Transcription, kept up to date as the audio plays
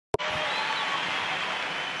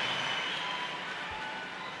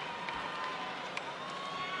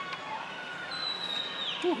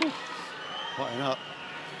Hotting up.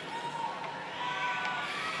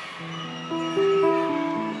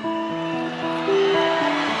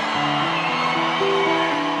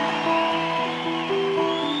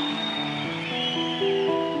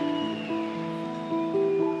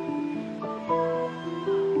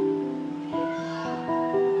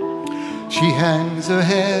 She hangs her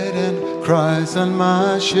head and cries on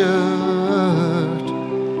my shirt.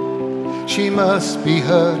 She must be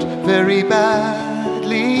hurt very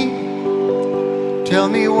badly. Tell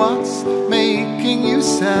me what's making you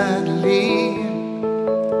sadly.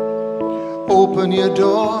 Open your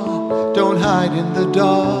door, don't hide in the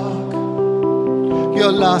dark.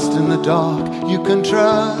 You're lost in the dark, you can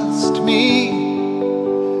trust me.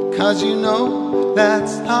 'Cause you know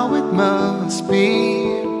that's how it must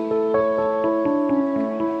be.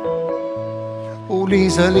 Oh,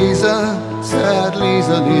 Lisa, Lisa, sad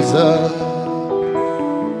Lisa, Lisa.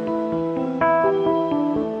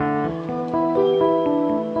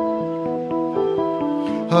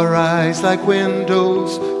 Her eyes like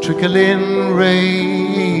windows trickling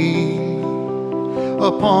rain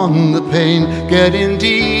upon the pain, getting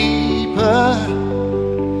deeper.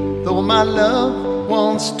 Though my love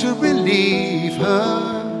wants to relieve her,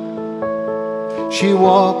 she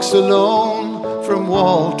walks alone from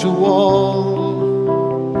wall to wall.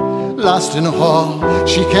 Lost in a hall,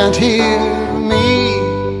 she can't hear me,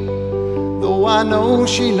 though I know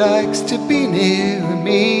she likes to be near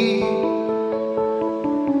me.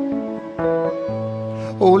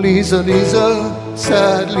 Oh, Lisa, Lisa,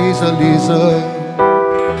 sad Lisa, Lisa.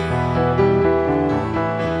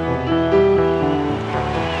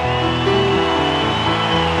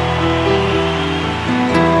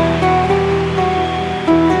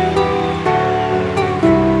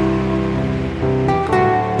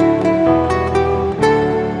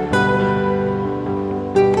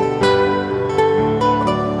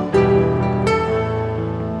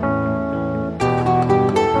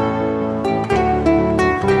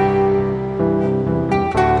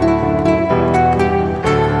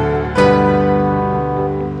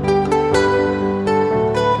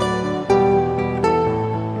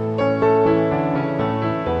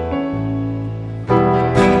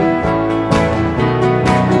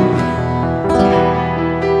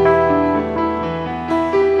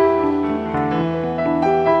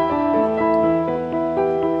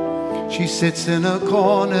 She sits in a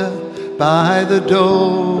corner by the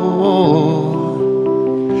door.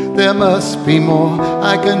 There must be more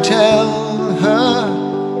I can tell her,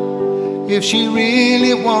 if she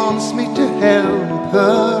really wants me to help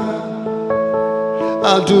her.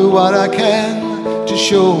 I'll do what I can to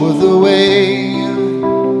show her the way.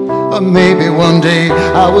 Or maybe one day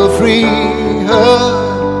I will free her,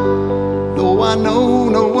 though I know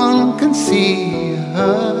no one can see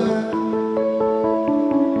her.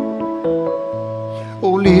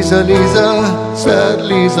 Oh, Lisa, Lisa, sad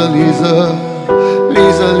Lisa, Lisa.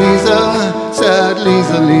 Lisa, Lisa, sad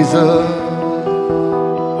Lisa, Lisa.